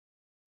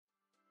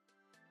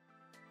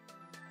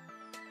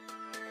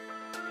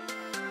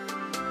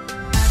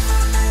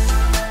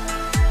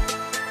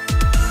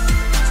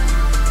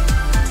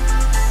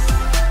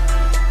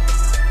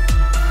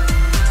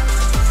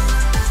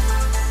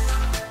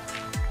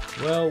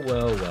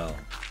Well.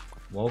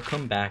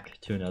 Welcome back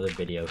to another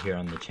video here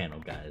on the channel,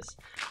 guys.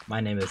 My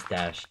name is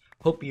Dash.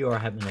 Hope you are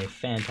having a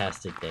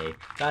fantastic day.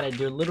 Thought I'd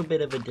do a little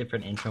bit of a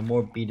different intro,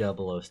 more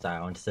B00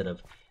 style, instead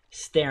of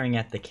staring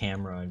at the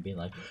camera and being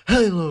like,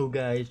 hello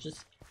guys,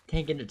 just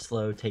taking it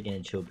slow, taking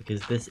it chill,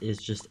 because this is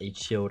just a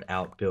chilled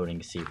out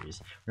building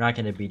series. We're not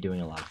going to be doing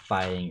a lot of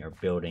fighting or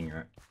building,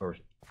 or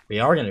we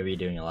are going to be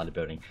doing a lot of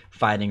building,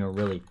 fighting, or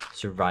really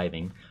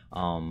surviving.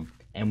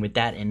 And with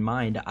that in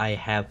mind, I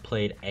have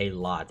played a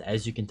lot.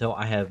 As you can tell,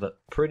 I have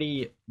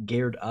pretty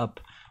geared up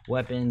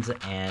weapons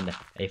and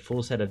a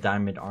full set of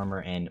diamond armor,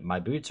 and my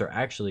boots are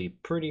actually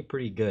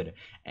pretty good.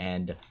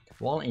 And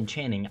while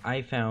enchanting,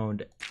 I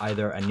found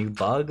either a new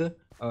bug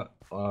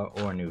or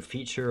a new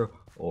feature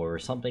or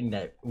something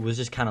that was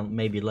just kind of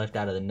maybe left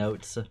out of the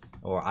notes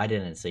or I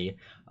didn't see.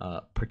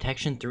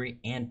 Protection 3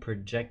 and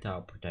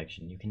projectile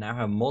protection. You can now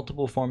have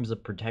multiple forms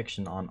of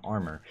protection on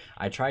armor.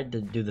 I tried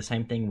to do the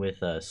same thing with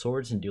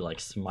swords and do like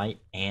smite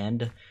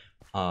and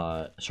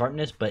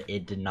sharpness, but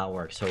it did not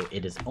work. So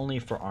it is only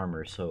for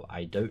armor. So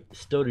I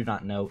still do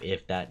not know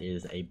if that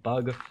is a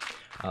bug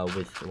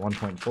with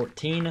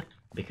 1.14,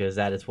 because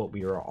that is what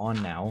we are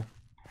on now,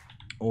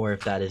 or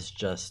if that is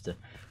just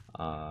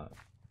a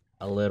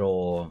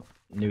little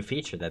new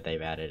feature that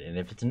they've added. And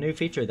if it's a new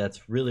feature,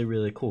 that's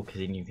really cool, because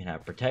then you can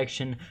have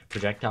protection,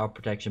 projectile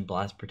protection,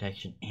 blast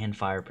protection, and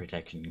fire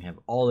protection. You have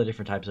all the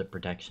different types of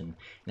protection,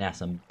 and have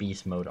some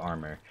beast mode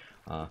armor.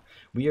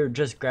 We are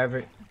just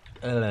gathering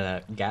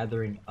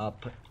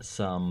up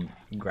some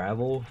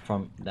gravel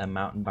from that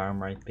mountain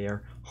biome right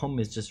there. Home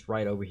is just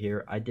right over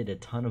here. I did a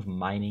ton of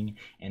mining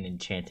and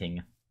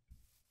enchanting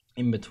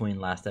in between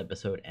last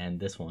episode and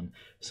this one,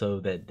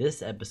 so that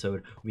this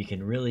episode we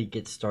can really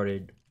get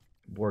started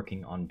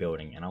working on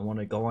building. And I want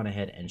to go on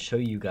ahead and show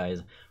you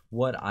guys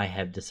what I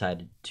have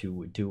decided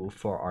to do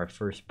for our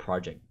first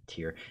project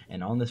here.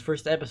 And on this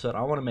first episode,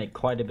 I want to make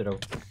quite a bit of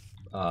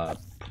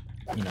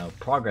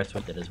progress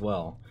with it as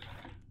well.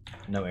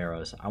 No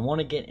arrows. I want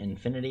to get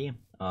infinity,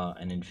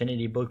 an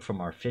infinity book from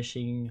our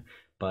fishing,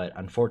 but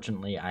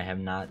unfortunately I have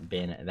not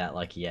been that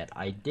lucky yet.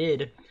 I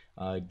did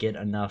get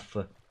enough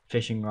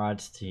fishing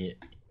rods to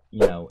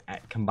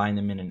combine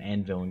them in an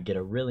anvil and get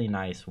a really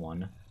nice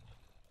one.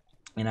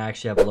 And I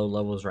actually have low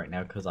levels right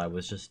now because I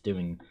was just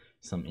doing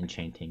some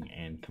enchanting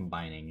and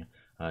combining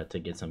to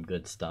get some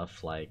good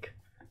stuff, like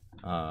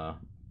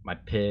my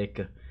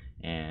pick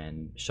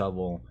and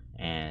shovel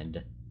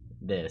and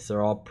this.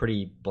 They're all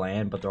pretty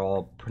bland, but they're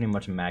all pretty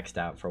much maxed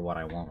out for what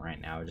I want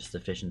right now, just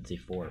efficiency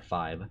 4 or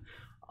 5.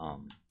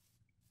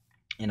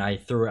 And I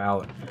threw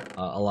out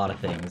a lot of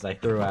things. I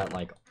threw out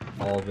like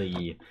all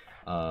the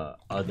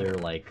other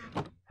like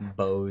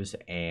bows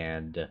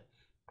and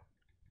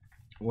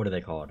what are they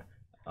called?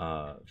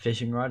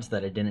 Fishing rods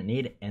that I didn't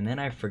need. And then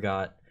I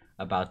forgot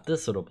about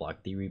this little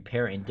block, the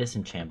repair and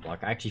disenchant block.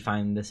 I actually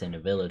find this in a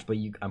village, but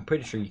I'm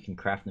pretty sure you can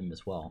craft them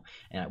as well.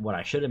 And what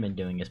I should have been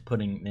doing is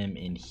putting them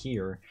in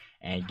here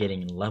and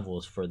getting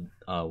levels for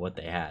what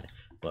they had.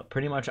 But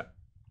pretty much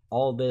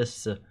all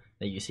this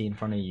that you see in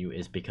front of you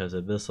is because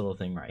of this little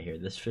thing right here.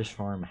 This fish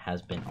farm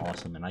has been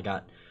awesome, and I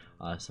got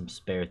some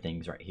spare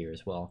things right here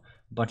as well.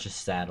 A bunch of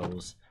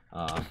saddles.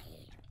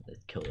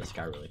 Let's kill this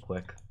guy really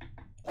quick.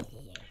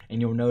 And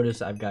you'll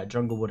notice I've got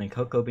jungle wood and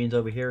cocoa beans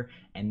over here,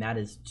 and that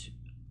is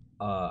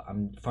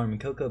I'm farming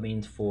cocoa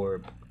beans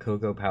for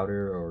cocoa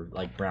powder, or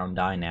like brown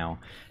dye now,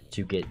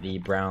 to get the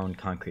brown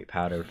concrete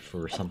powder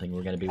for something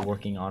we're going to be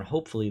working on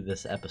hopefully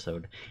this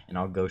episode. And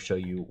I'll go show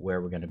you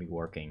where we're going to be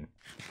working.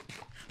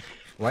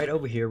 Right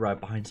over here, right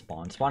behind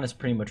spawn. Spawn is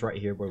pretty much right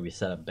here where we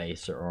set up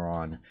base, or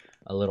on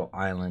a little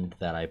island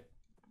that I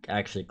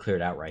actually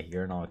cleared out right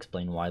here, and I'll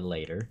explain why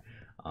later.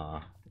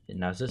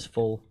 Now is this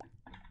full?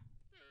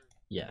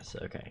 Yes,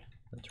 okay.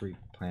 Let's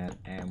replant,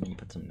 and we can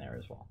put some there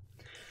as well.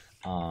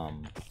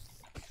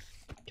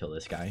 Kill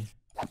this guy.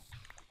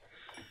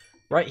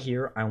 Right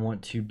here, I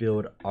want to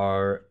build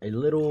a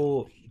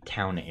little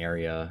town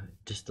area.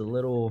 Just a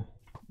little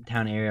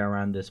town area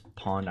around this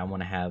pond. I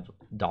want to have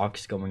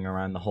docks going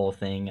around the whole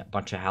thing. A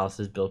bunch of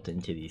houses built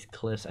into these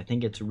cliffs. I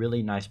think it's a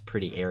really nice,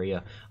 pretty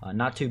area.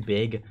 Not too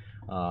big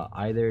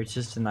either. It's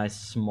just a nice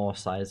small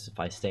size. If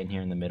I stand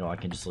here in the middle, I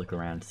can just look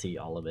around and see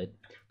all of it.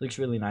 Looks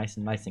really nice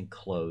and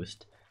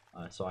closed.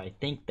 So I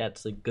think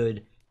that's a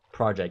good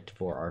project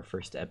for our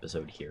first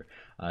episode here.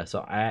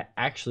 So I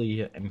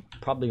actually am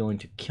probably going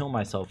to kill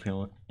myself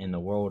here in the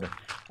world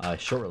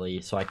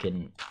shortly, so I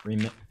can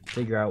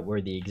figure out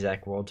where the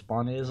exact world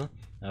spawn is,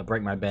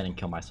 break my bed and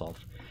kill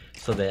myself,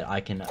 so that I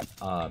can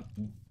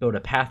build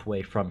a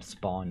pathway from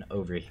spawn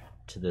over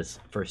to this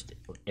first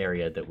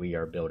area that we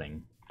are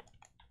building.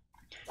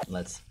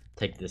 Let's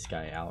take this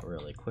guy out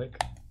really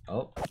quick.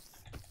 Oh,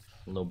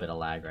 a little bit of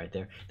lag right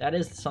there. That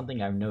is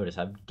something I've noticed.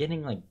 I'm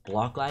getting like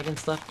block lag and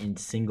stuff in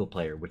single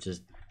player, which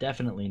is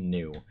definitely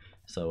new.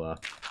 So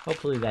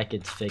hopefully that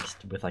gets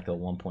fixed with like a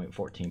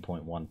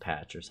 1.14.1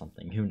 patch or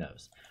something. Who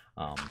knows?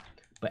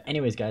 But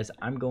anyways, guys,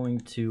 I'm going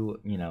to,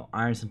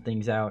 iron some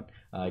things out,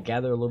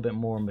 gather a little bit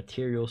more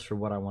materials for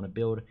what I want to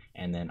build,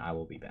 and then I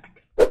will be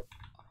back.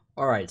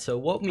 Alright, so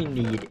what we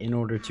need in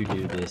order to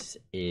do this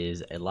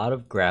is a lot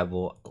of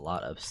gravel, a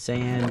lot of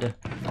sand,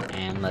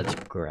 and let's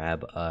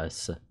grab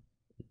us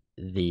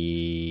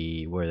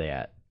where are they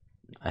at?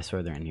 I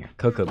swear they're in here.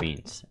 Cocoa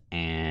beans.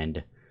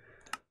 And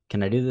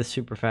can I do this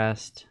super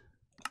fast?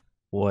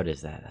 What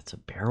is that? That's a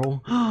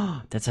barrel?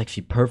 That's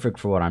actually perfect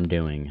for what I'm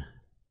doing.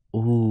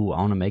 Ooh,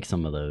 I want to make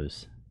some of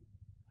those.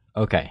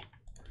 Okay.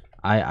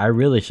 I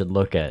really should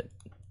look at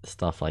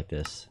stuff like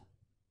this.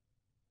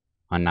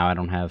 And now I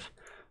don't have...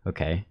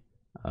 Okay.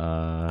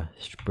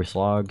 Spruce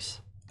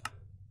logs.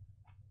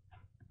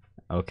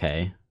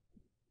 Okay.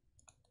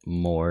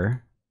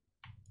 More.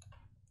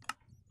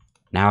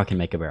 Now I can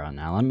make a barrel.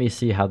 Now let me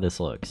see how this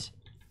looks.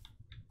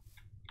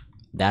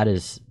 That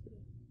is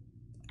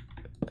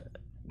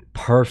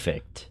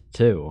perfect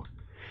too.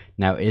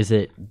 Now is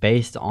it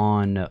based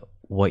on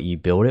what you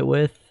build it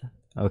with?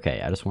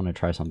 Okay, I just want to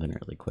try something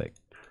really quick.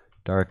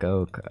 Dark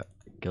oak,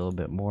 get a little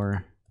bit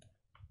more.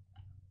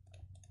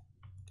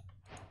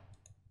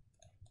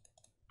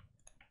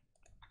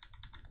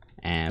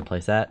 And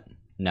place that?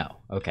 No.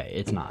 Okay,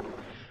 it's not.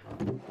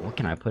 What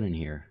can I put in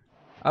here?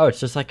 Oh,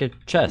 it's just like a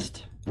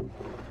chest.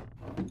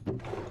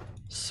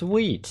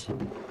 Sweet.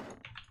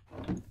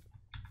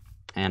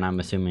 And I'm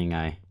assuming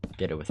I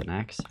get it with an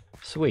axe.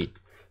 Sweet.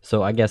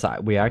 So I guess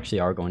we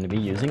actually are going to be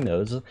using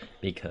those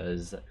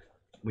because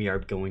we are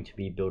going to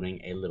be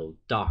building a little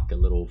dock, a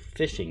little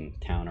fishing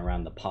town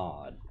around the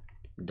pod.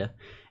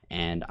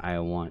 And I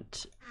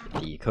want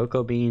the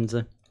cocoa beans.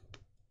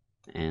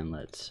 And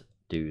let's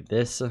do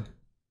this.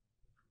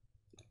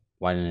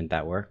 Why didn't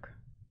that work?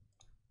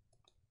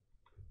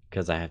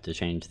 Because I have to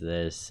change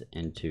this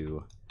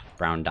into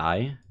brown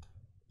dye.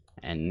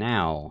 And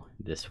now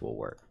this will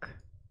work.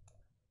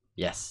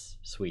 Yes,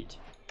 sweet.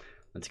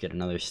 Let's get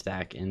another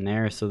stack in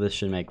there. So this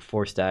should make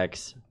 4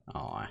 stacks. Oh,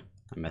 I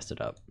messed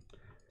it up.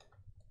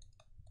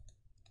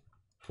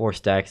 4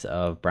 stacks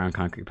of brown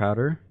concrete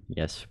powder.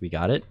 Yes, we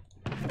got it.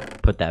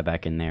 Put that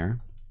back in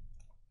there.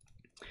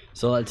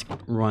 So let's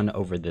run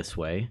over this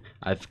way.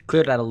 I've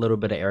cleared out a little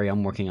bit of area.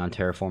 I'm working on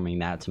terraforming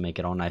that to make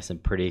it all nice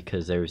and pretty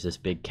because there's this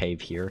big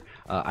cave here.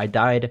 I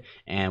died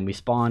and we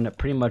spawned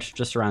pretty much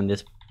just around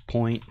this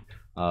point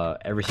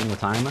every single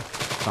time.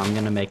 So I'm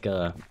going to make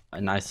a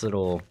nice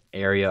little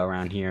area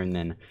around here and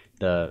then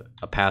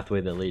a pathway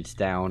that leads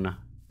down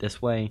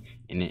this way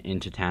and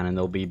into town, and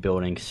they'll be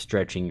buildings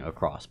stretching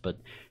across. But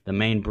the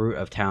main root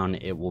of town,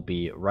 it will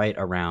be right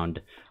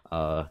around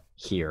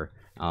here.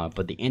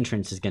 But the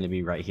entrance is going to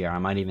be right here. I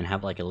might even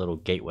have like a little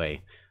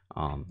gateway,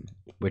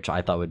 which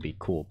I thought would be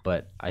cool.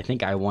 But I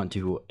think I want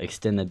to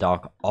extend the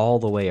dock all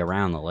the way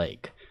around the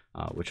lake,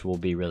 which will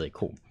be really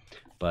cool.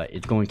 But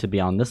it's going to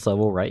be on this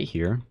level right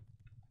here.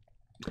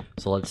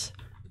 So let's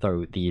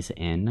throw these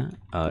in.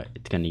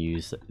 It's going to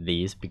use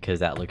these because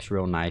that looks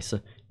real nice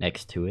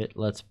next to it.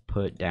 Let's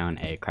put down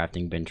a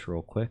crafting bench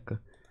real quick.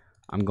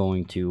 I'm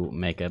going to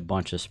make a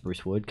bunch of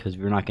spruce wood because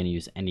we're not going to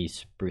use any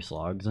spruce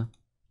logs.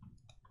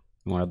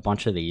 We want a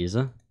bunch of these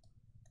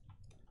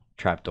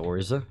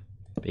trapdoors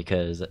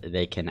because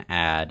they can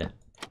add,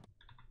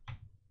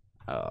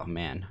 oh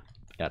man,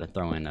 gotta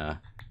throw in a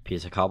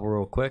piece of cobble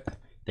real quick.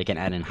 They can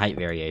add in height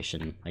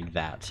variation like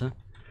that,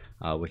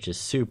 which is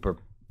super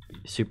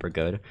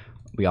good.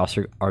 We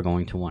also are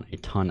going to want a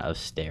ton of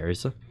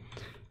stairs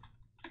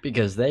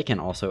because they can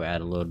also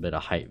add a little bit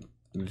of height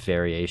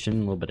variation, a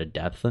little bit of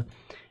depth,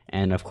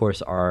 and of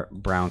course our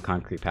brown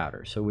concrete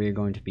powder. So we're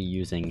going to be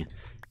using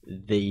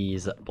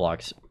these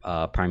blocks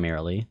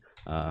primarily.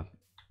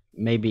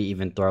 Maybe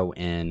even throw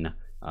in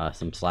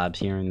some slabs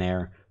here and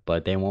there,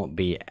 but they won't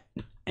be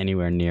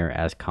anywhere near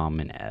as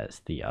common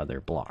as the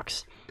other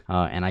blocks.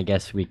 And I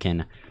guess we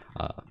can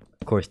of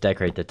course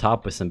decorate the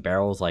top with some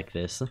barrels like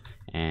this,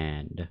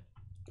 and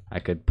I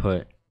could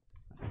put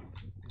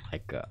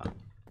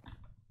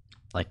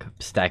like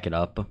stack it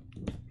up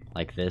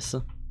like this.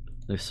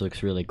 This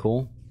looks really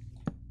cool,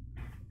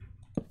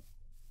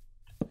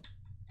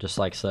 just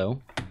like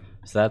so.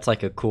 So that's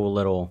like a cool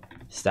little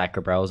stack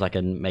of barrels. I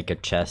can make a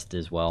chest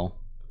as well.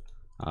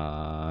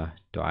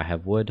 Do I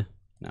have wood?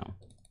 No.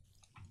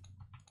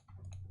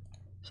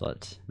 So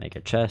let's make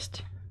a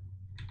chest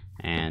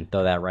and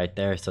throw that right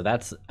there. So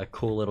that's a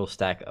cool little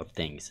stack of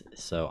things.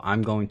 So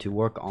I'm going to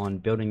work on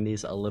building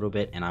these a little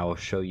bit and I will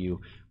show you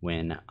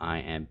when I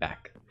am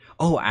back.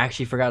 Oh, I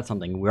actually forgot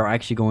something. We're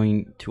actually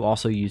going to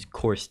also use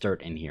coarse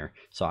dirt in here.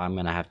 So I'm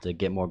going to have to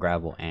get more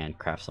gravel and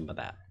craft some of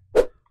that.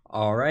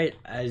 Alright,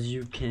 as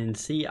you can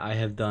see, I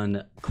have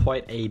done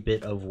quite a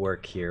bit of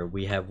work here.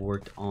 We have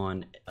worked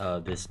on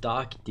this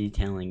dock,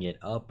 detailing it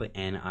up,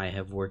 and I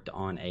have worked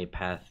on a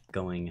path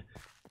going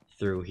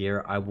through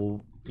here. I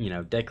will,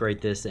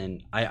 decorate this,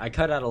 and I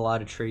cut out a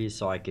lot of trees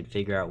so I could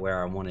figure out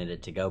where I wanted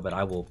it to go, but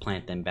I will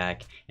plant them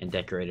back and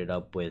decorate it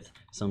up with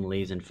some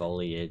leaves and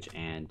foliage,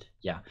 and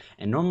yeah.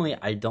 And normally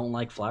I don't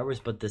like flowers,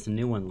 but this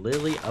new one,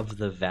 Lily of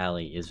the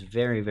Valley, is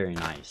very, very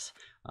nice.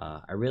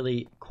 I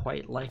really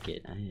quite like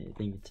it. I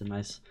think it's a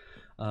nice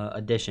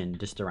addition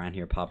just around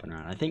here popping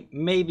around. I think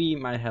maybe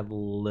might have a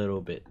little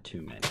bit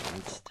too many.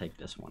 Let's take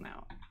this one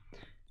out.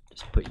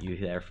 just put you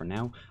there for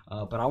now.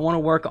 But I want to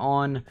work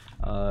on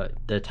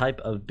the type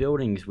of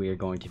buildings we are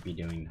going to be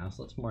doing now.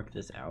 So let's mark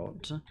this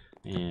out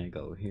and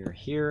go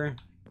here.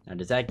 Now,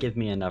 does that give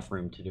me enough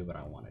room to do what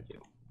I want to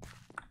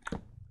do?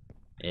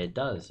 It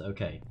does.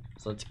 Okay,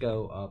 so let's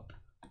go up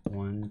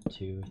 1,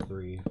 2,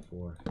 3,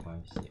 4, 5,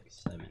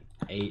 6, 7,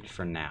 8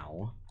 for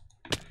now.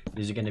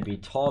 These are going to be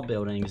tall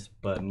buildings,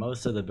 but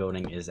most of the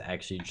building is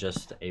actually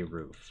just a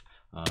roof.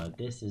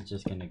 This is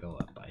just going to go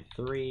up by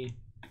 3,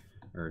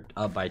 or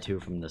up by 2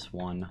 from this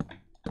one,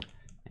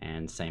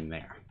 and same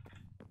there.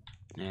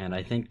 And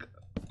I think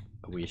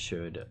we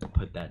should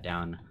put that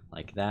down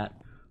like that.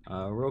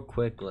 Real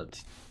quick,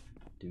 let's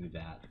do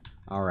that.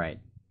 Alright,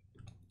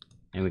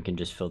 and we can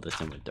just fill this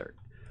in with dirt.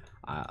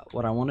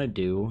 What I want to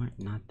do,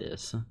 not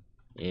this,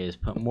 is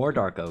put more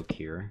dark oak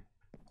here,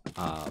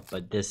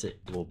 but this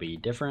will be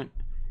different,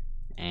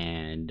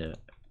 and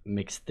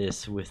mix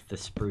this with the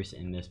spruce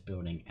in this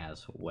building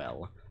as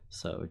well.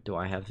 So do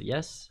I have,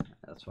 yes,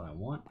 that's what I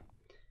want.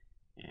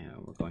 And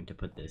we're going to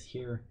put this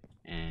here,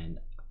 and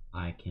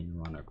I can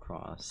run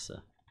across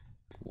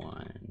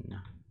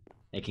one.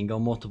 It can go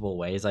multiple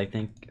ways, I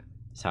think.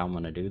 That's how I'm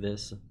going to do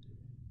this.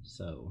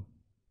 So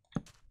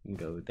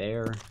go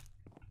there,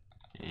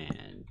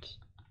 and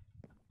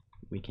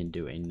we can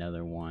do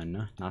another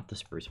one, not the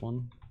spruce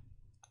one,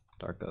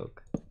 dark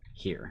oak,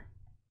 here.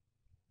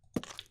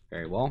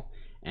 Very well.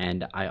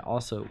 And I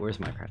also, where's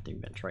my crafting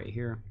bench? Right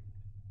here.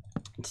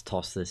 Let's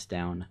toss this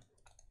down.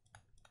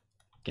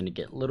 Gonna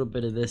get a little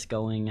bit of this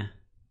going,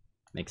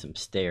 make some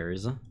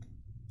stairs.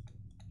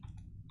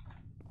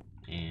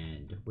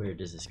 And where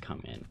does this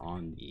come in?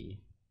 On the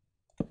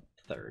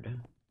 3rd.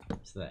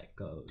 So that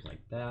goes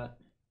like that.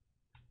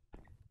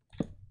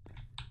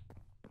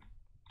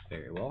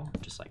 Very well,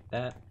 just like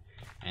that.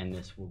 And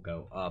this will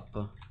go up.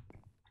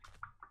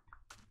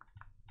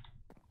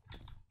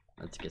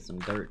 Let's get some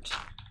dirt.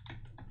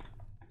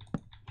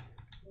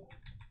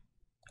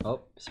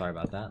 Oh, sorry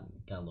about that.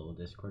 Got a little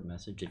Discord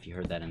message if you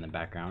heard that in the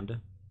background.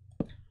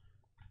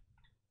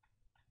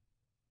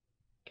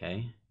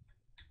 Okay.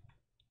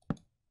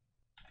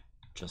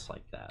 Just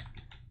like that.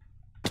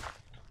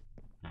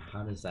 Now,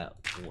 how does that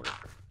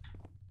work?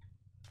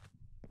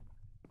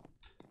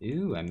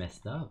 Ooh, I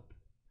messed up.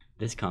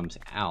 This comes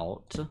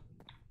out.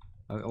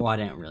 Well, I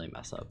didn't really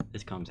mess up.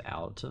 This comes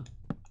out.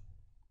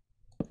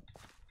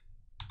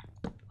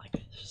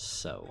 Like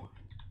so.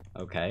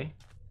 Okay.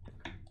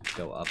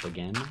 Go up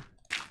again.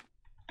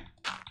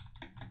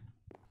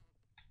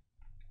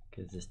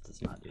 Because this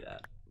does not do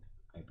that,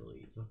 I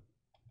believe.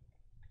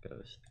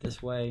 Goes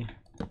this way.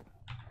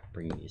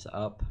 Bring these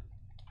up.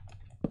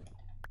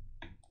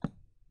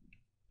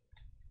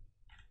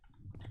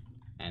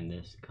 And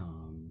this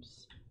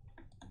comes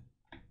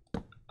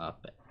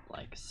up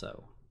like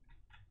so.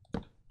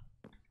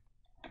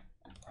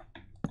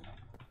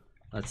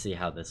 Let's see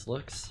how this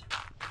looks.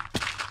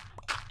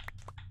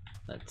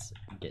 Let's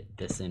get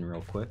this in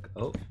real quick.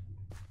 Oh,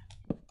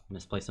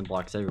 misplacing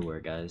blocks everywhere,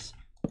 guys.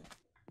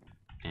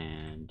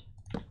 And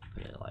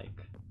put it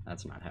like,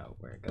 that's not how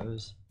where it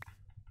goes.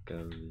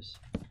 Goes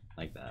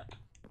like that.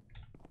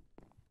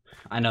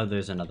 I know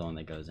there's another one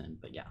that goes in,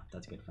 but yeah,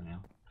 that's good for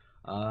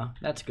now.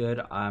 That's good.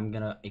 I'm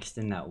gonna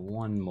extend that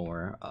one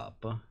more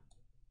up. I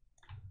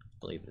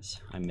believe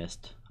I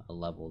missed a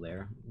level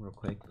there real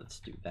quick. Let's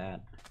do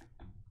that.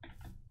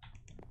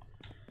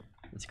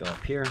 Let's go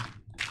up here.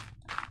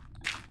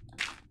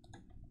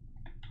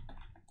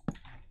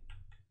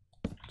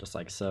 Just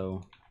like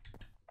so.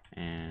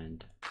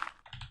 And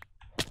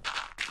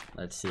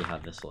let's see how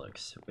this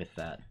looks with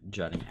that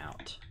jutting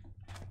out.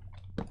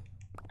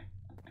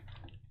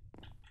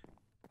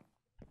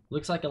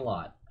 Looks like a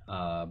lot,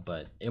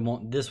 but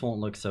this won't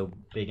look so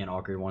big and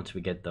awkward once we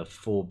get the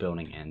full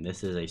building in.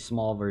 This is a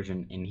small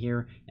version in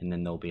here, and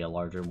then there'll be a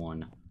larger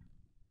one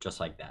just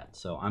like that.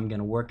 So I'm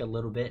gonna work a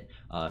little bit,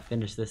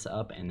 finish this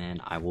up, and then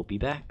I will be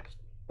back.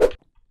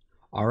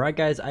 Alright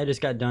guys, I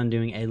just got done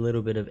doing a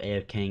little bit of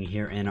AFKing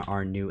here in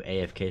our new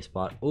AFK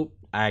spot. Oop,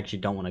 I actually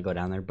don't want to go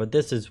down there, but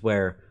this is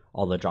where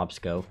all the drops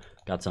go.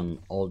 Got some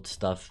old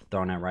stuff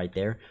thrown out right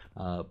there.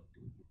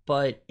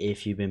 But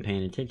if you've been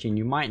paying attention,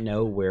 you might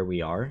know where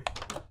we are.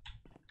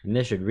 And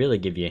this should really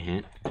give you a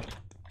hint.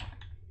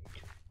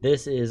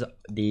 This is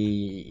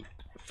the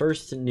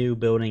first new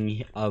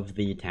building of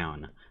the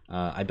town.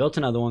 I built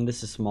another one.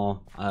 This is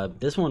small.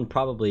 This one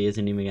probably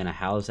isn't even going to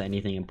house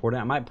anything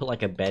important. I might put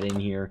like a bed in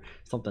here,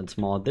 something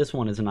small. This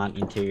one is not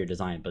interior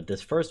design, but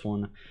this first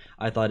one,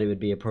 I thought it would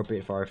be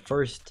appropriate for our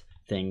first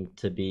thing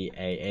to be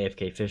a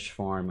AFK fish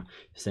farm,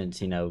 since,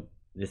 you know,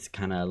 this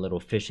kind of little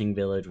fishing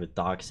village with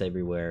docks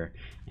everywhere,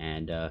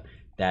 and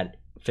that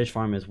fish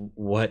farm is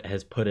what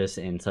has put us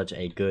in such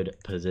a good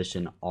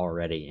position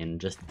already in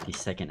just the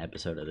second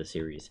episode of the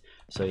series.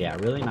 So yeah,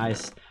 really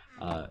nice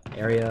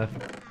area.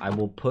 I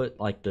will put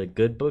like the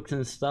good books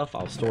and stuff,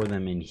 I'll store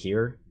them in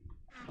here,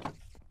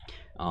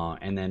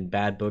 and then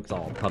bad books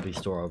I'll probably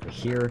store over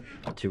here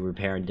to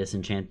repair and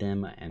disenchant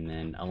them, and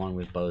then along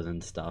with bows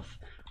and stuff.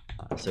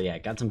 So yeah,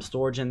 got some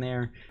storage in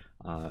there.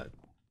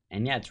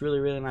 And yeah, it's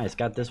really nice.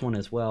 Got this one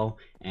as well,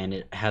 and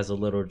it has a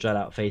little jut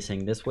out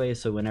facing this way,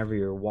 so whenever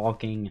you're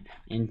walking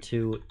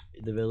into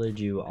the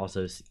village, you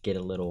also get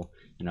a little,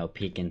 you know,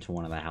 peek into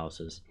one of the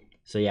houses.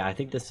 So yeah, I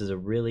think this is a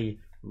really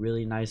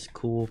nice,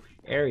 cool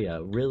area.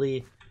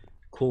 Really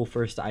cool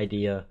first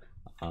idea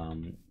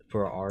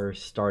for our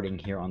starting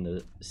here on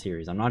the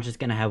series. I'm not just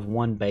gonna have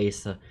one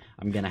base.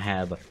 I'm gonna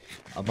have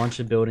a bunch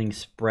of buildings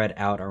spread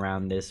out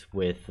around this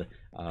with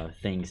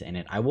things in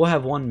it. I will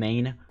have one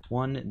main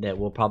one that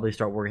we'll probably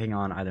start working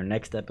on either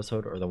next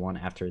episode or the one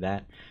after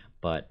that,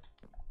 but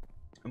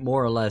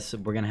more or less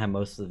we're gonna have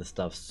most of the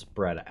stuff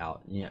spread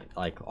out. You know,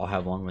 like I'll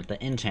have one with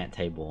the enchant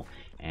table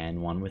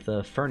and one with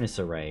a furnace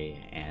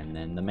array, and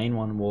then the main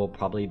one will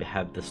probably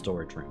have the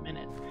storage room in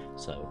it.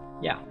 So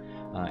yeah,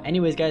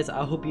 anyways guys,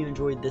 I hope you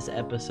enjoyed this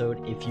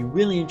episode. If you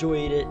really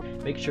enjoyed it,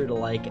 make sure to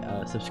like,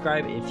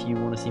 subscribe if you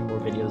want to see more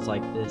videos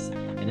like this,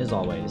 and as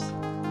always,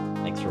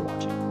 thanks for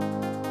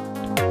watching.